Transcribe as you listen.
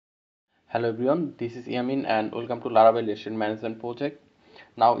Hello everyone, this is Yamin and welcome to Laravel Relationship Management project.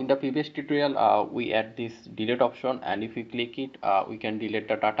 Now in the previous tutorial we add this delete option, and if we click it we can delete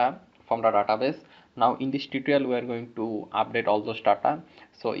the data from the database. Now in this tutorial we are going to update all those data.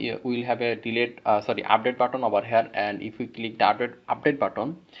 So we will have a update button over here, and if we click the update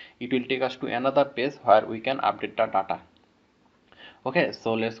button, it will take us to another page where we can update the data. Okay,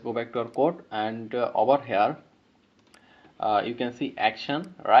 so let's go back to our code, and over here you can see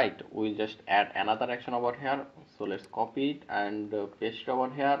action, right? We'll just add another action over here. So let's copy it and paste it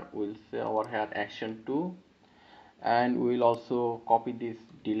over here. We'll say over here action 2, and we'll also copy this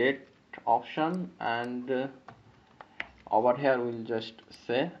delete option, and over here we'll just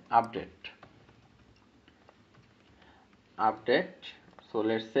say update. So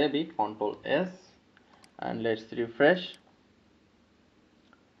let's save it, Control S, and let's refresh.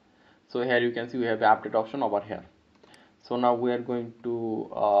 So here you can see we have the update option over here. So now we are going to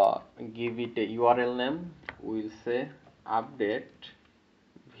give it a URL name. We'll say update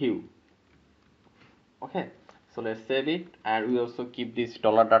view. Okay, so let's save it, and we also keep this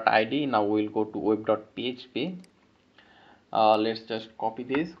 $.id. Now we'll go to web.php. Let's just copy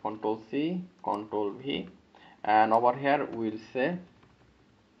this, Control C, Control V, and over here we'll say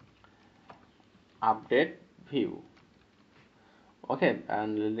update view. Okay,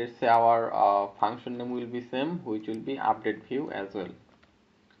 and let's say our function name will be same, which will be update view as well.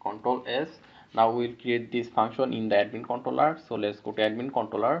 Control S. Now we'll create this function in the admin controller. So let's go to admin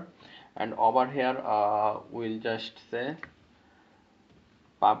controller, and over here we'll just say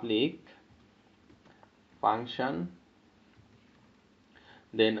public function,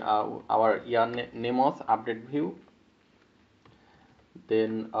 then our name was update view,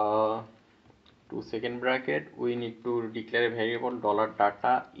 then to second bracket we need to declare a variable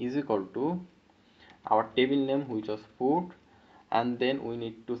 $data is equal to our table name, which was put, and then we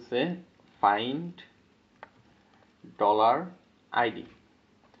need to say find $id.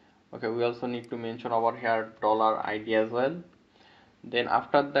 Okay, we also need to mention over here $id as well. Then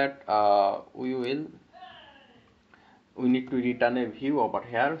after that we need to return a view over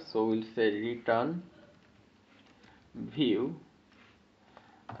here. So we'll say return view,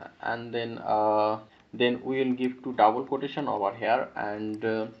 and then we will give two double quotation over here, and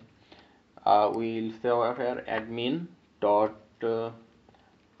we'll say over here admin dot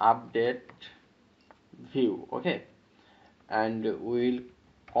update view. Okay, and we'll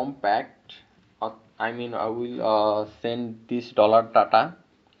compact I will send this $data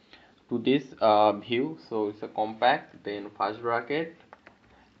to this view. So it's a compact, then first bracket,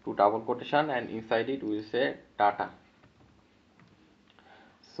 to double quotation, and inside it we will say data.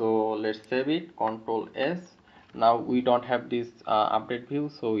 So let's save it, Control S. Now we don't have this update view,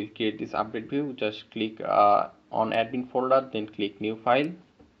 so we'll create this update view. Just click on admin folder, then click new file,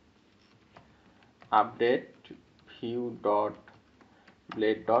 update view dot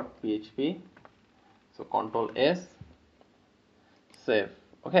blade.php. So Control S, save.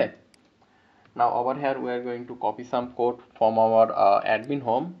 Okay, now over here we are going to copy some code from our admin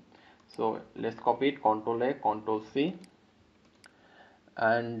home. So let's copy it, Control A, Control C,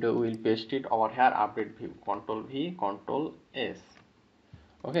 and we'll paste it over here, update view, Control V, Control S.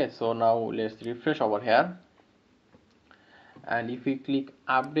 Okay, so now let's refresh over here, and if we click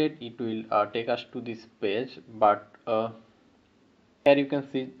update, it will take us to this page, but here you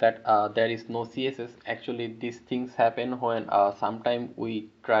can see that there is no CSS. Actually these things happen when sometime we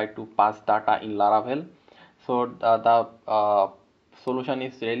try to pass data in Laravel. So the solution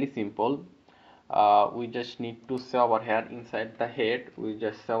is really simple. We just need to say over here inside the head, we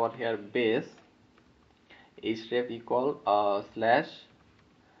just say over here base href equal slash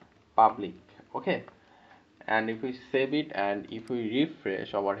public. Okay, and if we save it and if we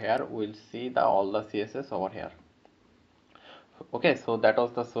refresh over here, we'll see the all the CSS over here. Okay, so that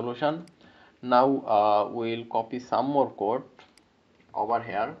was the solution. Now we'll copy some more code over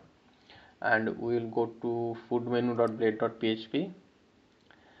here, and we'll go to food menu.blade.php.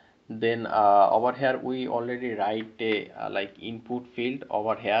 Then over here we already write a like input field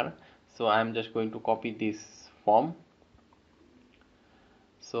over here, so I'm just going to copy this form.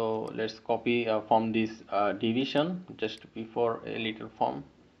 So let's copy from this division just before a little form,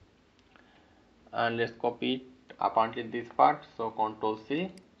 and let's copy it up until this part. So Control C,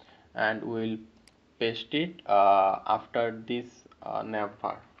 and we'll paste it after this nav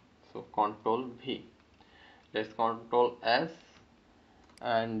bar. So Control V, let's Control S,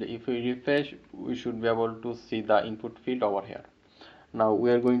 and if we refresh, we should be able to see the input field over here. Now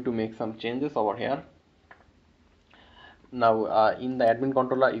we are going to make some changes over here. Now in the admin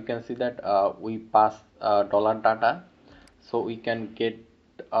controller you can see that we pass $data, so we can get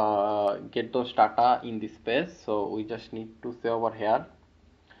get those data in this space, so we just need to say over here,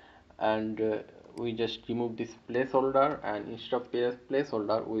 and we just remove this placeholder, and instead of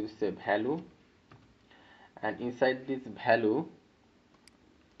placeholder we'll say value, and inside this value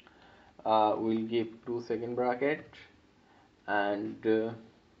we'll give 2 bracket, and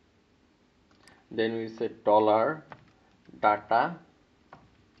then we say dollar data,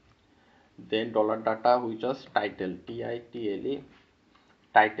 then dollar data we just title, title,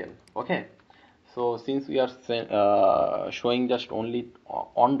 title. Okay, so since we are showing just only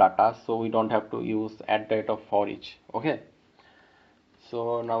on data, so we don't have to use @ for each. Okay,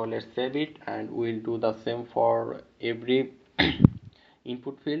 so now let's save it, and we'll do the same for every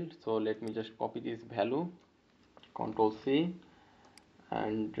input field. So let me just copy this value, Ctrl C,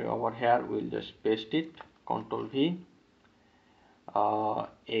 and over here we'll just paste it, Ctrl V.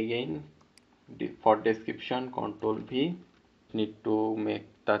 Again for description, Ctrl V. Need to make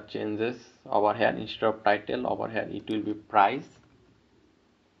the changes over here. Instead of title, over here it will be price.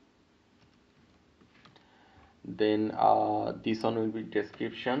 Then this one will be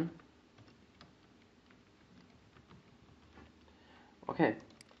description. Okay,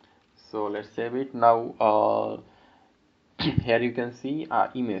 so let's save it now. Here you can see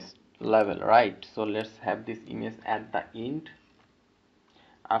image level, right? So let's have this image at the end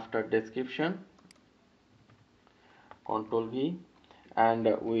after description, Ctrl V, and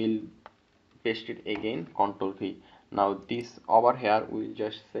we'll paste it again, Ctrl V. Now this over here we'll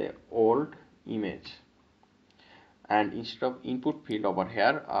just say old image, and instead of input field over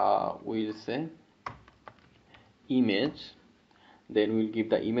here we'll say image. Then we'll give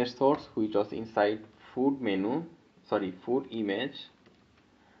the image source, which was inside food menu, sorry, food image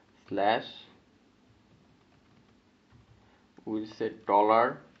slash, we'll say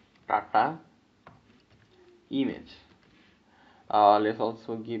dollar data image. Let's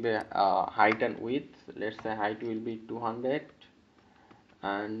also give a height and width. Let's say height will be 200,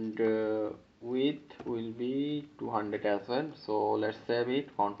 and width will be 200 as well. So let's save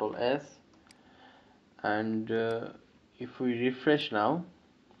it, Ctrl S, and if we refresh now,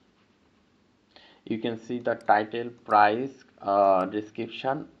 you can see the title, price,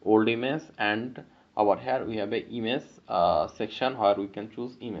 description, old image, and over here we have a image section where we can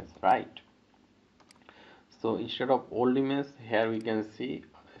choose image, right? So instead of old image, here we can see,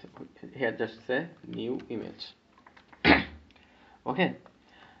 here just say new image. Okay,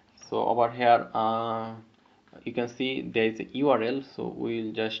 so over here you can see there is a URL, so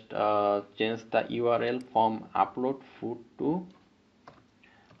we'll just change the URL from upload food to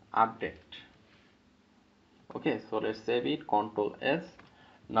update. Okay, so let's save it, Ctrl S.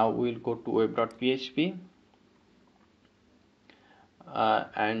 Now we'll go to web.php,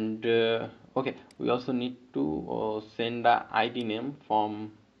 and okay, we also need to send the ID name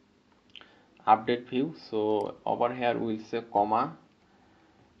from update view. So over here we'll say comma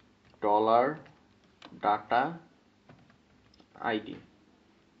dollar data ID.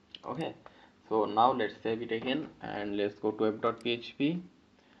 Okay, so now let's save it again, and let's go to web.php,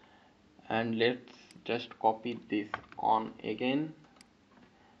 and let's just copy this on again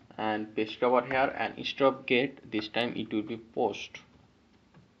and paste over here, and instead of get, this time it will be post.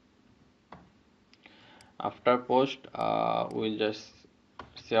 After post we'll just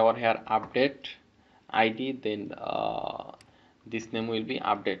say over here update ID, then this name will be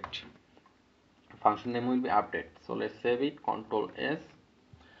update, function name will be update. So let's save it, Ctrl S.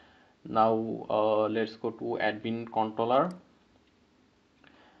 Now let's go to admin controller.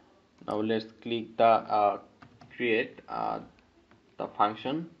 Now let's click the create the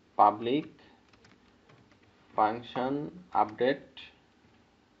function public function update,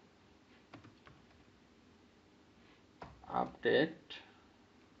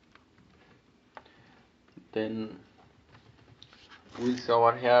 then we'll see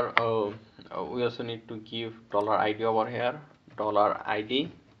over here we also need to give $ID over here,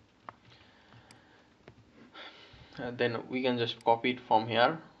 $ID, and then we can just copy it from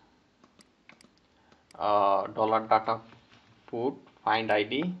here, $data food find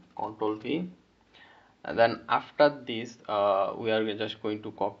ID, Ctrl V. And then after this we are just going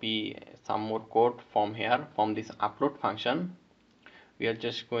to copy some more code from here, from this upload function. We are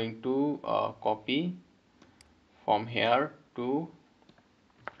just going to copy from here to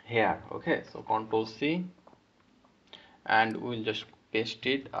here. Okay, so Ctrl C, and we'll just paste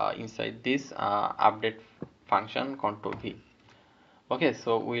it inside this update function, Ctrl V. Okay,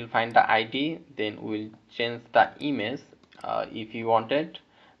 so we'll find the ID, then we'll change the image if you wanted,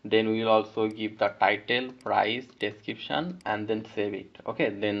 then we will also give the title, price, description, and then save it. Okay,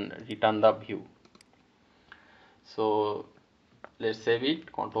 then return the view. So let's save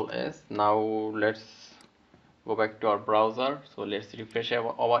it, Control S. Now let's go back to our browser. So let's refresh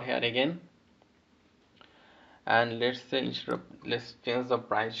over here again, and let's say instead of, let's change the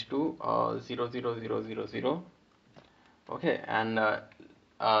price to 00000. Okay, and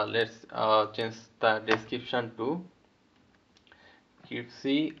let's change the description to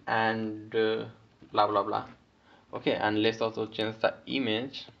cutesy and blah blah blah. Okay, and let's also change the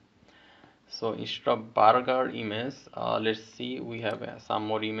image. So instead of burger image, let's see we have some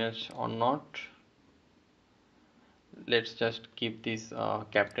more image or not. Let's just keep this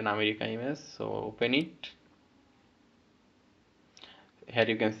Captain America image. So open it. Here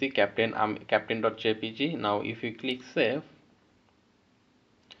you can see captain.jpg. Now if you click save,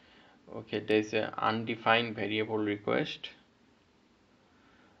 okay, there is a undefined variable request.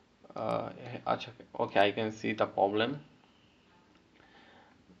 Okay, I can see the problem.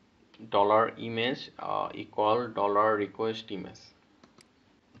 Dollar image equal dollar request image.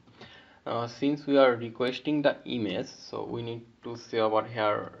 Since we are requesting the image, so we need to say over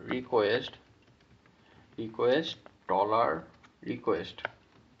here request dollar request.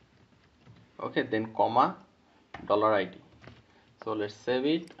 Okay, then comma dollar ID. So let's save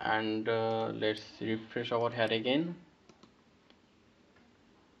it, and let's refresh over here again.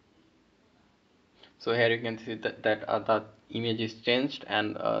 So here you can see that the image is changed,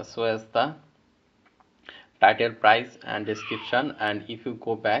 and so as the title, price and description. And if you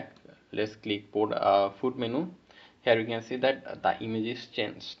go back, let's click food menu. Here you can see that the image is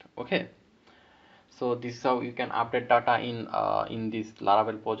changed. Okay, so this is how you can update data in this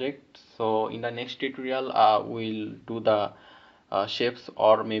Laravel project. So in the next tutorial we'll do the shapes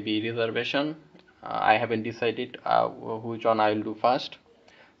or maybe reservation. I haven't decided which one I will do first.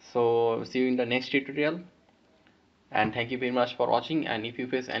 So see you in the next tutorial, and thank you very much for watching. And if you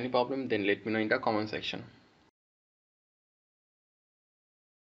face any problem, then let me know in the comment section.